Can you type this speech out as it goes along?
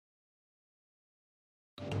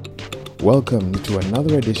Welcome to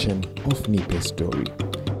another edition of Nipe Story.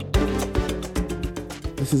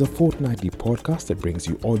 This is a fortnightly podcast that brings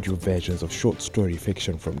you audio versions of short story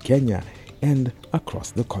fiction from Kenya and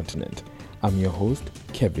across the continent. I'm your host,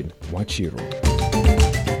 Kevin Wachiro.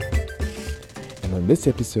 And on this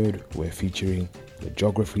episode, we're featuring The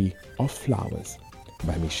Geography of Flowers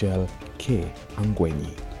by Michelle K.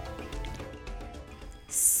 Angwenyi.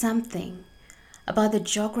 Something about the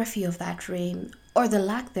geography of that rain, or the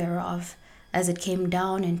lack thereof, as it came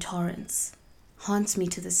down in torrents, haunts me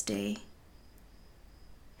to this day.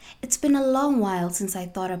 It's been a long while since I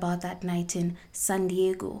thought about that night in San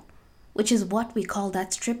Diego, which is what we call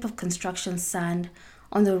that strip of construction sand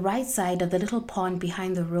on the right side of the little pond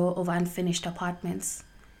behind the row of unfinished apartments.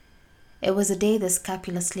 It was a day the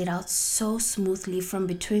scapula slid out so smoothly from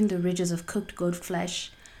between the ridges of cooked goat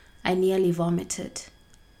flesh, I nearly vomited.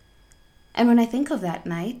 And when I think of that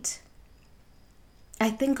night, I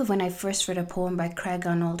think of when I first read a poem by Craig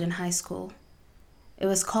Arnold in high school. It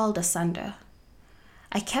was called Asunder.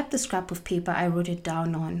 I kept the scrap of paper I wrote it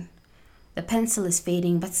down on. The pencil is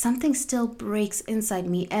fading, but something still breaks inside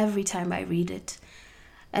me every time I read it,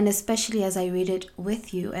 and especially as I read it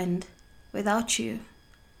with you and without you.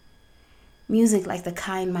 Music like the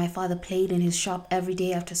kind my father played in his shop every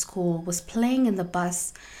day after school was playing in the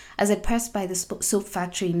bus as it passed by the soap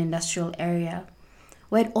factory in industrial area,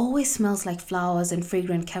 where it always smells like flowers and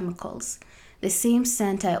fragrant chemicals, the same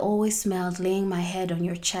scent I always smelled laying my head on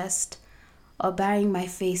your chest or burying my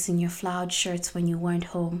face in your flowered shirts when you weren't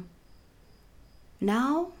home.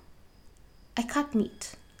 Now, I cut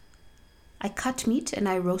meat. I cut meat and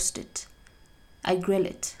I roast it. I grill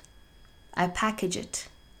it. I package it.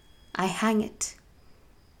 I hang it.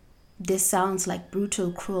 This sounds like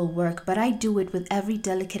brutal, cruel work, but I do it with every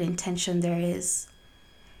delicate intention there is.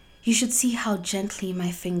 You should see how gently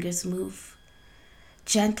my fingers move.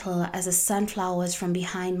 Gentle as the sunflowers from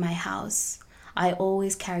behind my house I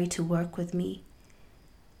always carry to work with me.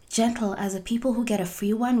 Gentle as the people who get a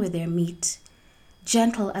free one with their meat.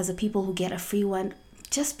 Gentle as the people who get a free one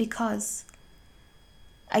just because.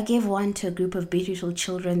 I gave one to a group of beautiful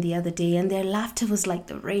children the other day, and their laughter was like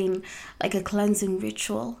the rain, like a cleansing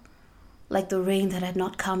ritual, like the rain that had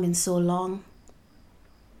not come in so long.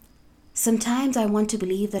 Sometimes I want to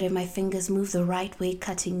believe that if my fingers move the right way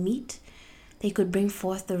cutting meat, they could bring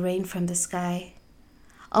forth the rain from the sky.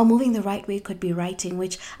 Or moving the right way could be writing,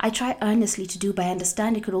 which I try earnestly to do, but I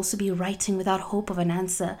understand it could also be writing without hope of an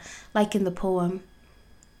answer, like in the poem.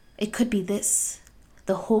 It could be this,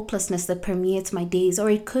 the hopelessness that permeates my days, or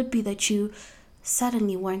it could be that you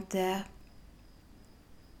suddenly weren't there.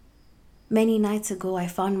 Many nights ago, I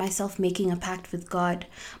found myself making a pact with God.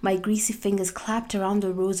 My greasy fingers clapped around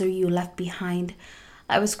the rosary you left behind.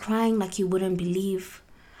 I was crying like you wouldn't believe.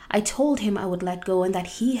 I told him I would let go and that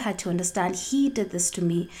he had to understand he did this to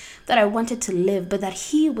me, that I wanted to live, but that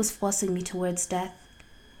he was forcing me towards death.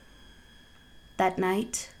 That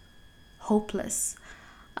night, hopeless,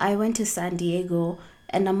 I went to San Diego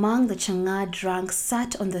and among the chang'aa drunk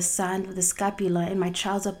sat on the sand with the scapula in my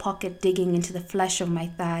trouser pocket digging into the flesh of my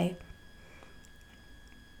thigh.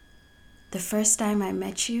 The first time I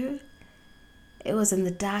met you, it was in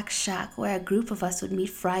the dark shack where a group of us would meet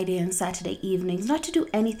Friday and Saturday evenings, not to do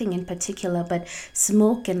anything in particular, but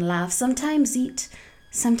smoke and laugh, sometimes eat,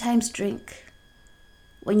 sometimes drink.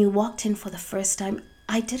 When you walked in for the first time,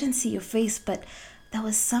 I didn't see your face, but there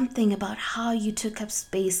was something about how you took up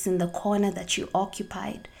space in the corner that you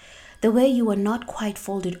occupied, the way you were not quite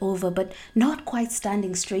folded over, but not quite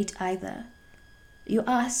standing straight either. You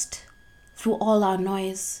asked, through all our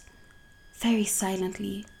noise, very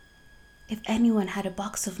silently, if anyone had a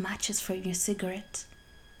box of matches for your cigarette.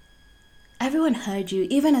 Everyone heard you,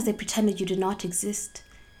 even as they pretended you did not exist.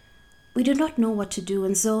 We did not know what to do,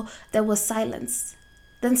 and so there was silence.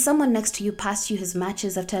 Then someone next to you passed you his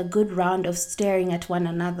matches after a good round of staring at one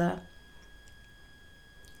another.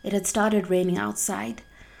 It had started raining outside,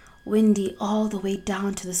 windy all the way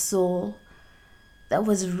down to the soul. There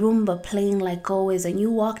was rumba playing like always, and you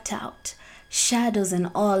walked out, shadows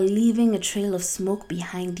and all, leaving a trail of smoke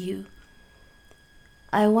behind you.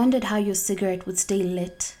 I wondered how your cigarette would stay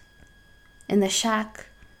lit. In the shack,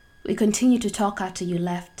 we continued to talk after you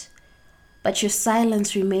left, but your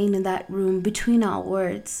silence remained in that room between our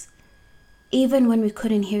words. Even when we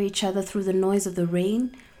couldn't hear each other through the noise of the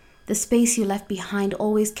rain, the space you left behind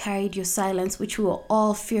always carried your silence, which we were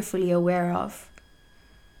all fearfully aware of.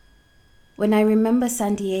 When I remember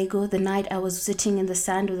San Diego, the night I was sitting in the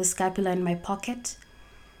sand with a scapula in my pocket,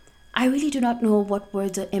 I really do not know what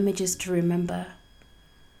words or images to remember.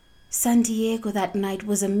 San Diego that night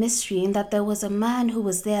was a mystery in that there was a man who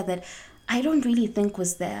was there that I don't really think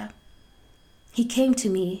was there. He came to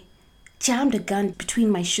me, jammed a gun between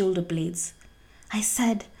my shoulder blades. I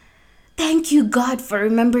said, "Thank you, God, for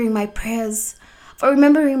remembering my prayers, for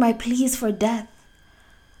remembering my pleas for death."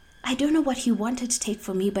 I don't know what he wanted to take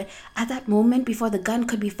from me, but at that moment, before the gun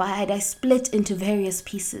could be fired, I split into various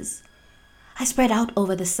pieces. I spread out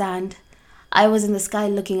over the sand. I was in the sky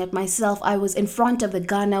looking at myself. I was in front of the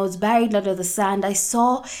gun. I was buried under the sand. I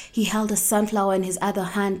saw he held a sunflower in his other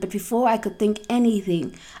hand, but before I could think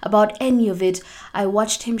anything about any of it, I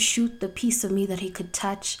watched him shoot the piece of me that he could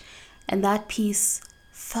touch, and that piece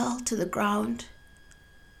fell to the ground.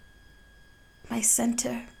 My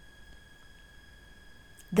center.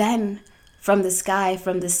 Then, from the sky,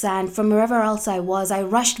 from the sand, from wherever else I was, I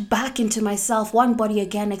rushed back into myself, one body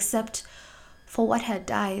again, except for what had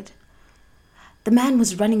died. The man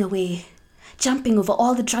was running away, jumping over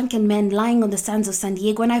all the drunken men lying on the sands of San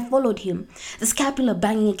Diego, and I followed him, the scapula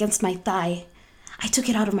banging against my thigh. I took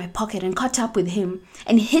it out of my pocket and caught up with him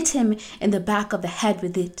and hit him in the back of the head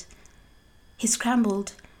with it. He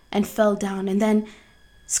scrambled and fell down, and then,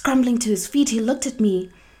 scrambling to his feet, he looked at me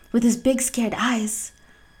with his big scared eyes.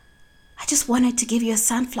 "I just wanted to give you a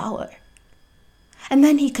sunflower." And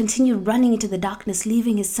then he continued running into the darkness,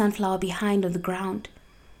 leaving his sunflower behind on the ground.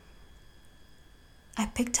 I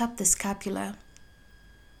picked up the scapula.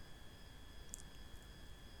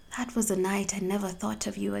 That was the night I never thought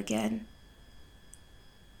of you again.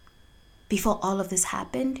 Before all of this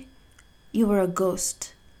happened, you were a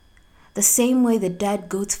ghost. The same way the dead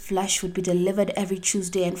goat's flesh would be delivered every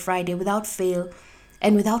Tuesday and Friday without fail,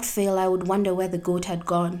 and without fail I would wonder where the goat had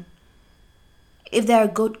gone. If there are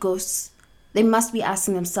goat ghosts, they must be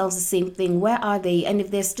asking themselves the same thing. Where are they? And if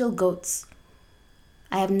they're still goats?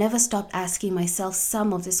 I have never stopped asking myself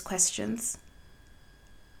some of these questions.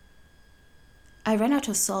 I ran out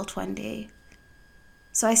of salt one day,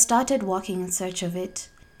 so I started walking in search of it,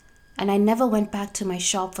 and I never went back to my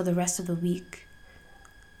shop for the rest of the week.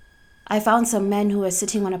 I found some men who were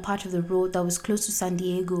sitting on a part of the road that was close to San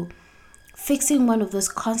Diego, fixing one of those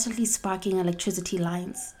constantly sparking electricity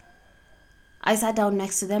lines. I sat down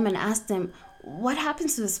next to them and asked them, what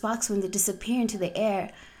happens to the sparks when they disappear into the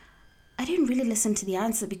air? I didn't really listen to the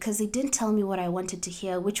answer because they didn't tell me what I wanted to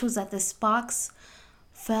hear, which was that the sparks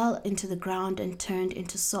fell into the ground and turned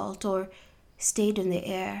into salt, or stayed in the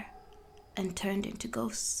air and turned into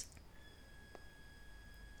ghosts.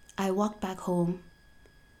 I walked back home,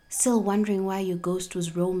 still wondering why your ghost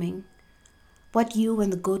was roaming, what you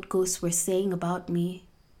and the goat ghosts were saying about me.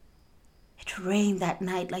 It rained that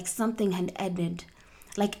night like something had ended,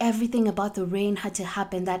 like everything about the rain had to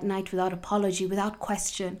happen that night without apology, without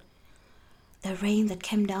question. The rain that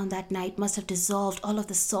came down that night must have dissolved all of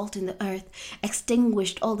the salt in the earth,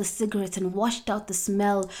 extinguished all the cigarettes, and washed out the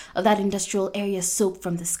smell of that industrial area soap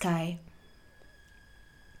from the sky.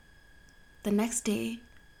 The next day,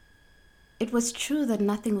 it was true that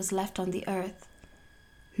nothing was left on the earth.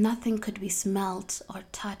 Nothing could be smelt or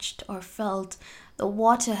touched or felt. The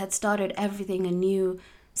water had started everything anew.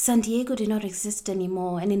 San Diego did not exist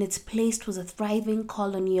anymore, and in its place was a thriving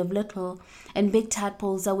colony of little and big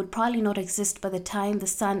tadpoles that would probably not exist by the time the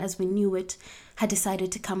sun as we knew it had decided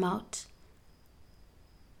to come out.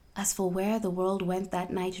 As for where the world went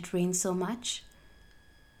that night it rained so much,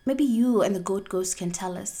 maybe you and the goat ghost can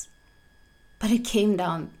tell us. But it came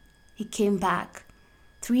down. It came back.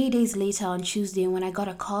 3 days later on Tuesday, when I got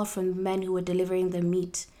a call from the men who were delivering the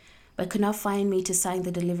meat, but could not find me to sign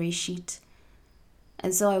the delivery sheet.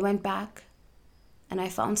 And so I went back, and I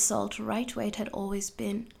found salt right where it had always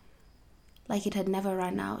been, like it had never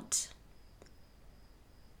run out.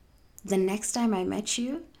 The next time I met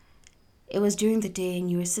you, it was during the day, and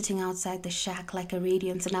you were sitting outside the shack like a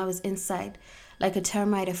radiance, and I was inside like a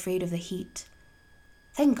termite afraid of the heat.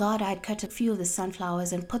 Thank God I had cut a few of the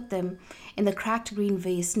sunflowers and put them in the cracked green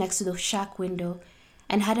vase next to the shack window,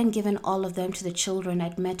 and hadn't given all of them to the children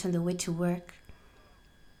I'd met on the way to work.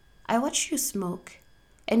 I watched you smoke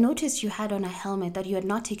and noticed you had on a helmet that you had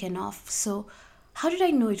not taken off, so how did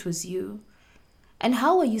I know it was you? And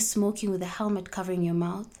how were you smoking with the helmet covering your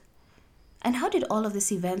mouth? And how did all of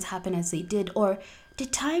these events happen as they did, or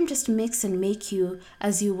did time just mix and make you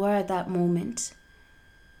as you were at that moment?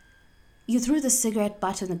 You threw the cigarette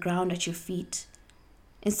butt on the ground at your feet.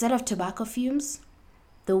 Instead of tobacco fumes,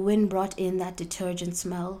 the wind brought in that detergent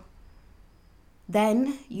smell.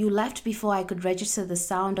 Then you left before I could register the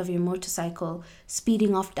sound of your motorcycle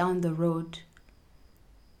speeding off down the road.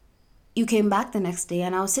 You came back the next day,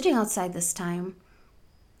 and I was sitting outside this time.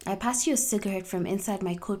 I passed you a cigarette from inside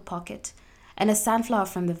my coat pocket and a sunflower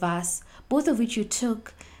from the vase, both of which you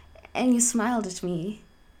took, and you smiled at me,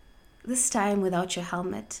 this time without your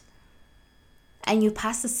helmet. And you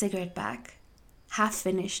passed the cigarette back, half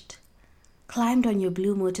finished, climbed on your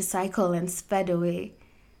blue motorcycle and sped away.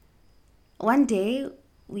 One day,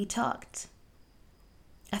 we talked.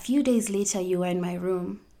 A few days later, you were in my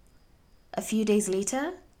room. A few days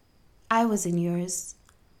later, I was in yours.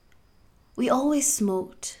 We always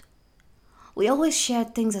smoked. We always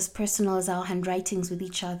shared things as personal as our handwritings with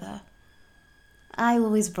each other. I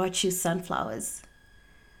always brought you sunflowers.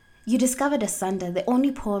 You discovered Asunder, the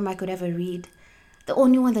only poem I could ever read, the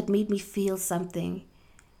only one that made me feel something.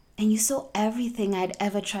 And you saw everything I'd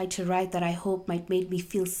ever tried to write that I hoped might make me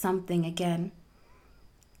feel something again.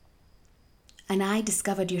 And I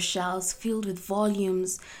discovered your shelves filled with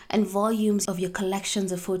volumes and volumes of your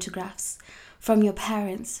collections of photographs from your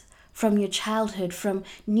parents, from your childhood, from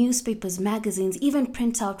newspapers, magazines, even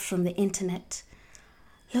printouts from the internet.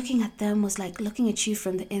 Looking at them was like looking at you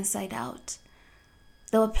from the inside out.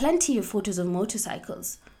 There were plenty of photos of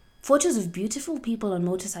motorcycles, photos of beautiful people on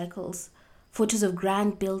motorcycles, photos of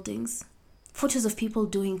grand buildings, photos of people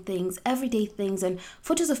doing things, everyday things, and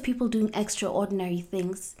photos of people doing extraordinary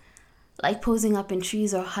things, like posing up in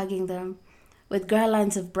trees or hugging them, with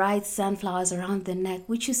garlands of bright sunflowers around their neck,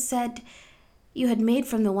 which you said you had made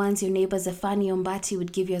from the ones your neighbor Zafani Ombati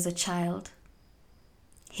would give you as a child.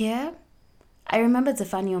 Here, I remembered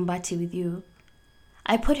Zafani Ombati with you.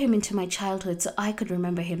 I put him into my childhood so I could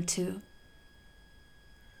remember him too.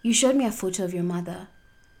 You showed me a photo of your mother.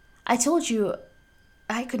 I told you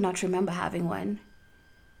I could not remember having one.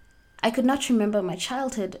 I could not remember my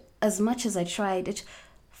childhood as much as I tried. It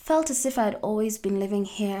felt as if I had always been living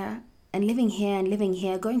here and living here and living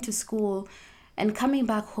here, going to school and coming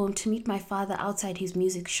back home to meet my father outside his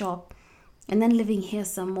music shop, and then living here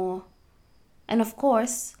some more. And of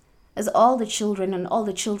course, as all the children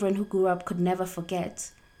who grew up could never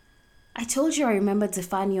forget, I told you I remembered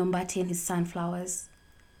Zafani Ombati and his sunflowers.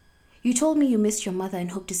 You told me you missed your mother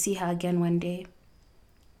and hoped to see her again one day.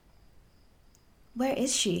 Where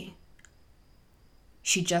is she?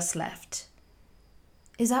 She just left.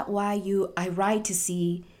 Is that why I ride to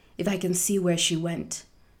see if I can see where she went?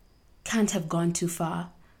 Can't have gone too far.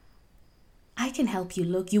 I can help you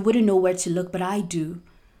look. You wouldn't know where to look, but I do.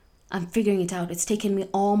 I'm figuring it out. It's taken me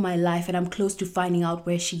all my life, and I'm close to finding out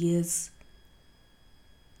where she is.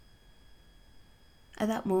 At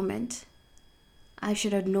that moment, I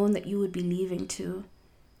should have known that you would be leaving too.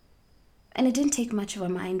 And it didn't take much of a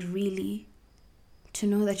mind, really, to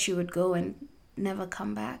know that you would go and never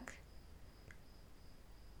come back.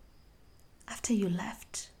 After you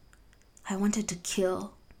left, I wanted to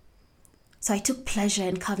kill. So I took pleasure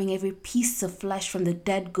in carving every piece of flesh from the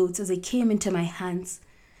dead goats as they came into my hands,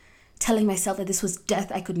 telling myself that this was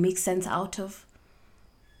death I could make sense out of.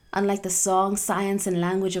 Unlike the song, science, and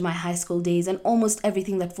language of my high school days and almost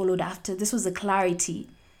everything that followed after, this was the clarity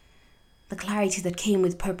that came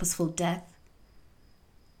with purposeful death.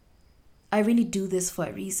 I really do this for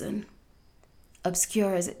a reason,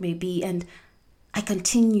 obscure as it may be, and I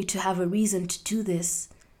continue to have a reason to do this,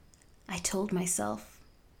 I told myself.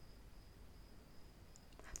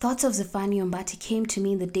 Thoughts of Zafani Ombati came to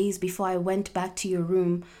me in the days before I went back to your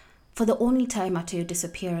room for the only time after your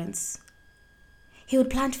disappearance. He would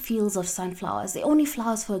plant fields of sunflowers, the only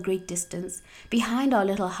flowers for a great distance, behind our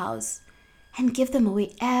little house, and give them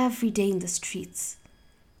away every day in the streets.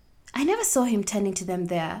 I never saw him tending to them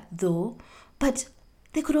there, though, but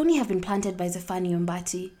they could only have been planted by Zafani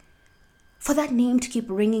Ombati. For that name to keep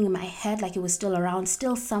ringing in my head like it was still around,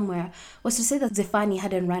 still somewhere, was to say that Zafani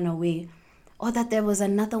hadn't run away, or that there was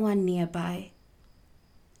another one nearby.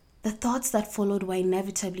 The thoughts that followed were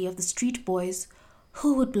inevitably of the street boys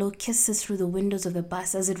who would blow kisses through the windows of the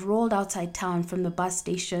bus as it rolled outside town from the bus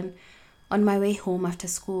station on my way home after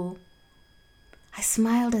school. I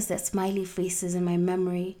smiled as their smiley faces in my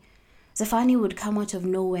memory. Zafani would come out of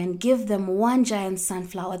nowhere and give them one giant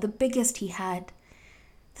sunflower, the biggest he had.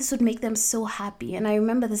 This would make them so happy, and I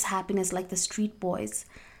remember this happiness like the street boys,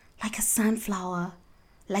 like a sunflower,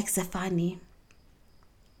 like Zafani.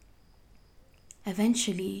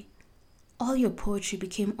 Eventually, all your poetry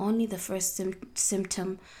became only the first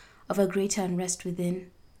symptom of a greater unrest within.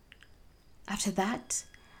 After that,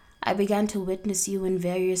 I began to witness you in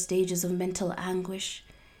various stages of mental anguish,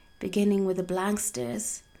 beginning with the blank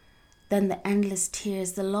stares, then the endless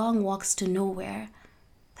tears, the long walks to nowhere,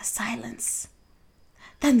 the silence,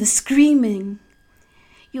 then the screaming.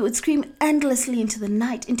 You would scream endlessly into the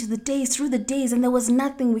night, into the days, through the days, and there was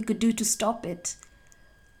nothing we could do to stop it.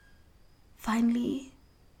 Finally,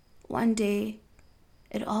 one day,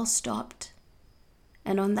 it all stopped,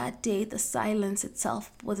 and on that day, the silence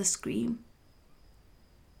itself was a scream.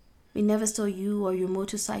 We never saw you or your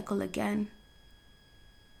motorcycle again.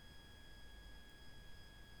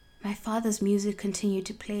 My My father's music continued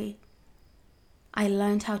to play. I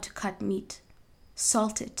learned how to cut meat,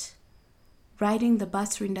 salt it, riding the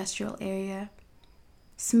bus through industrial area,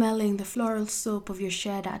 smelling the floral soap of your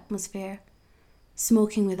shared atmosphere,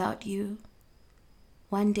 smoking without you.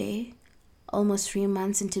 One day, almost 3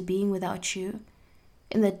 months into being without you,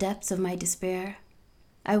 in the depths of my despair,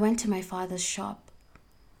 I went to my father's shop.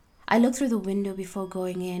 I looked through the window before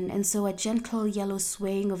going in and saw a gentle yellow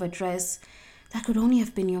swaying of a dress that could only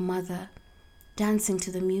have been your mother, dancing to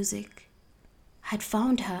the music. I had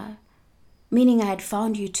found her, meaning I had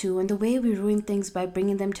found you too, and the way we ruin things by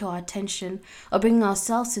bringing them to our attention, or bringing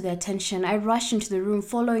ourselves to their attention, I rushed into the room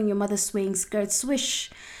following your mother's swaying skirt, swish,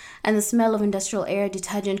 and the smell of industrial air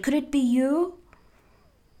detergent. Could it be you?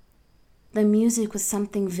 The music was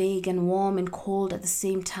something vague and warm and cold at the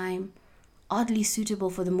same time, oddly suitable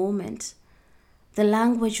for the moment. The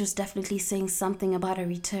language was definitely saying something about a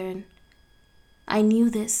return. I knew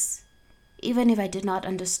this, even if I did not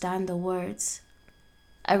understand the words.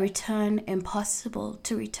 A return impossible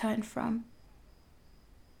to return from.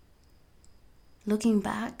 Looking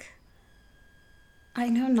back, I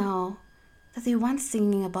know now that they weren't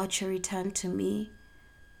singing about your return to me,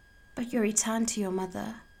 but your return to your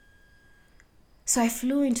mother. So I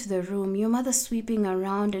flew into the room, your mother sweeping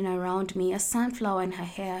around and around me, a sunflower in her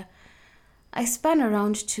hair. I spun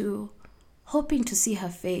around too, hoping to see her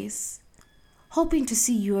face, hoping to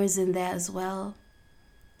see yours in there as well.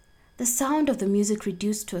 The sound of the music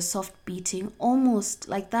reduced to a soft beating, almost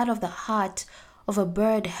like that of the heart of a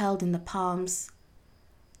bird held in the palms.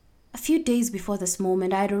 A few days before this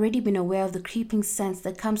moment, I had already been aware of the creeping sense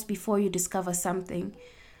that comes before you discover something,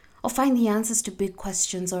 or find the answers to big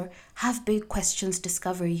questions, or have big questions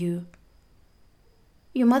discover you.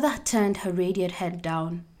 Your mother had turned her radiant head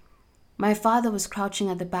down. My father was crouching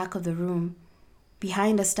at the back of the room,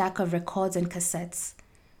 behind a stack of records and cassettes.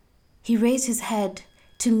 He raised his head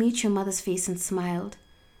to meet your mother's face and smiled.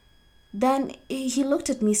 Then he looked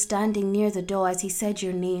at me standing near the door as he said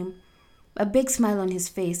your name, a big smile on his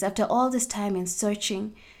face. After all this time and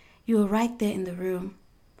searching, you were right there in the room,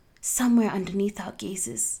 somewhere underneath our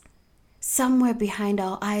gazes, somewhere behind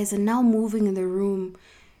our eyes, and now moving in the room.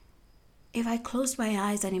 If I closed my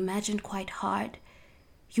eyes and imagined quite hard,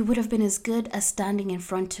 you would have been as good as standing in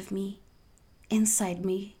front of me, inside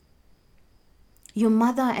me. Your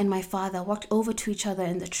mother and my father walked over to each other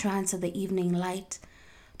in the trance of the evening light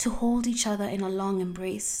to hold each other in a long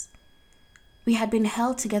embrace. We had been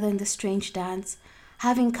held together in this strange dance,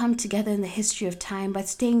 having come together in the history of time, but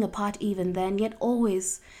staying apart even then, yet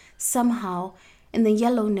always, somehow, in the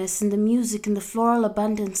yellowness, in the music, in the floral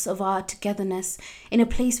abundance of our togetherness, in a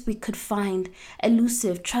place we could find,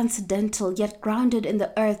 elusive, transcendental, yet grounded in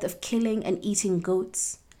the earth of killing and eating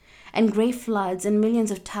goats, and grey floods, and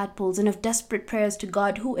millions of tadpoles, and of desperate prayers to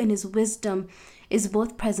God, who in his wisdom is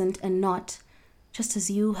both present and not, just as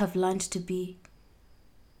you have learned to be.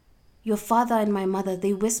 Your father and my mother,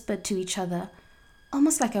 they whispered to each other,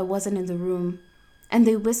 almost like I wasn't in the room, and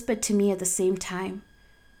they whispered to me at the same time.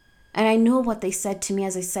 And I know what they said to me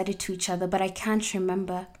as I said it to each other, but I can't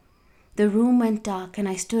remember. The room went dark, and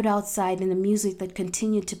I stood outside in the music that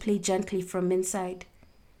continued to play gently from inside.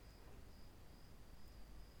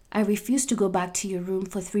 I refused to go back to your room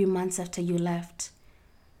for 3 months after you left.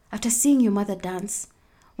 After seeing your mother dance,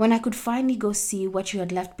 when I could finally go see what you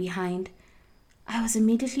had left behind, I was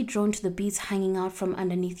immediately drawn to the beads hanging out from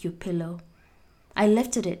underneath your pillow. I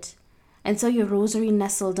lifted it and saw your rosary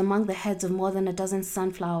nestled among the heads of more than a dozen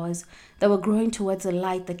sunflowers that were growing towards the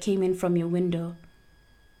light that came in from your window.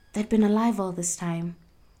 They'd been alive all this time,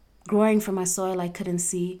 growing from a soil I couldn't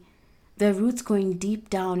see, their roots going deep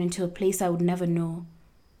down into a place I would never know.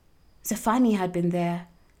 Zephani had been there,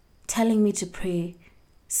 telling me to pray,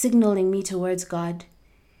 signaling me towards God.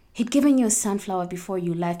 He'd given you a sunflower before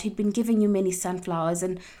you left. He'd been giving you many sunflowers,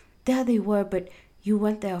 and there they were, but you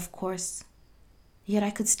weren't there, of course. Yet I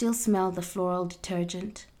could still smell the floral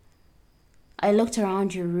detergent. I looked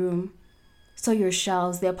around your room, saw your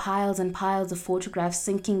shelves, their piles and piles of photographs,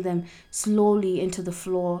 sinking them slowly into the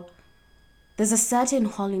floor. There's a certain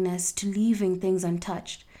holiness to leaving things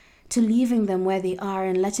untouched, to leaving them where they are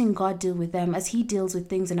and letting God deal with them as he deals with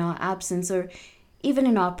things in our absence or even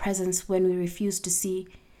in our presence when we refuse to see.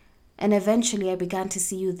 And eventually I began to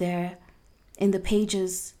see you there, in the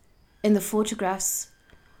pages, in the photographs,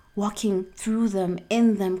 walking through them,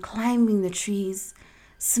 in them, climbing the trees,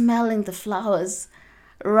 smelling the flowers,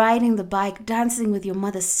 riding the bike, dancing with your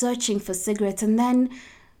mother, searching for cigarettes. And then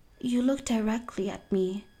you looked directly at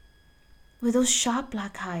me with those sharp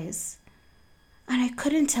black eyes. And I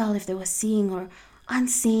couldn't tell if they were seeing or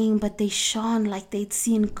unseeing, but they shone like they'd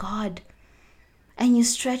seen God. and you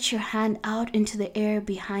stretch your hand out into the air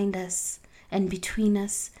behind us and between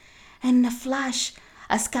us, and in a flash,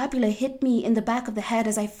 a scapula hit me in the back of the head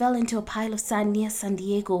as I fell into a pile of sand near San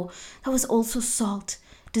Diego that was also salt,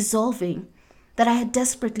 dissolving, that I had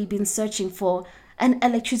desperately been searching for, and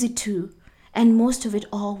electricity too, and most of it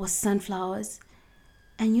all was sunflowers.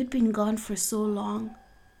 And you'd been gone for so long,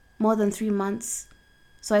 more than 3 months.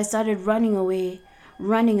 So I started running away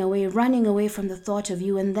from the thought of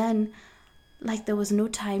you, and then, like there was no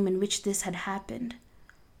time in which this had happened,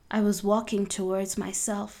 I was walking towards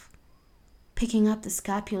myself, picking up the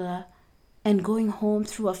scapula and going home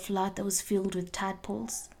through a flood that was filled with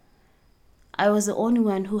tadpoles. I was the only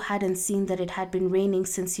one who hadn't seen that it had been raining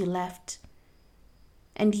since you left.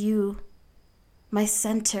 And you, my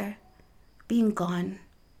center, being gone,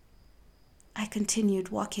 I continued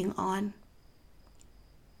walking on.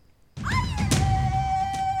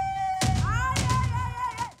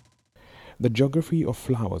 The Geography of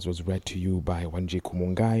Flowers was read to you by Wanjiku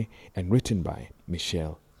Mungai and written by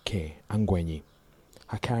Michelle K. Angwenyi.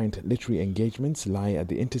 Her current literary engagements lie at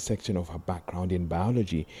the intersection of her background in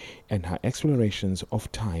biology and her explorations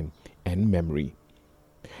of time and memory.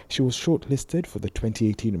 She was shortlisted for the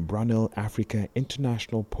 2018 Brunel Africa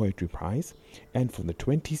International Poetry Prize and for the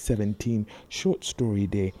 2017 Short Story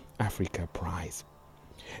Day Africa Prize.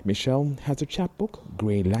 Michelle has a chapbook,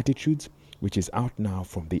 Grey Latitudes, which is out now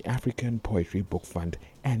from the African Poetry Book Fund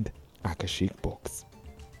and Akashic Books.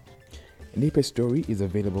 Nipe Story is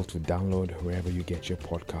available to download wherever you get your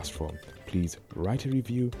podcast from. Please write a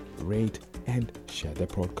review, rate, and share the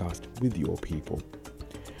podcast with your people.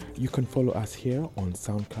 You can follow us here on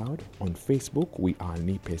SoundCloud. On Facebook, we are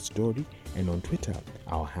Nipe Story, and on Twitter,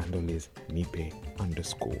 our handle is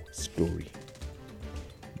Nipe_story.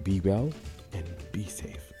 Be well and be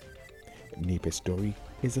safe. Nipe Story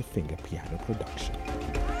is a Finger Piano production.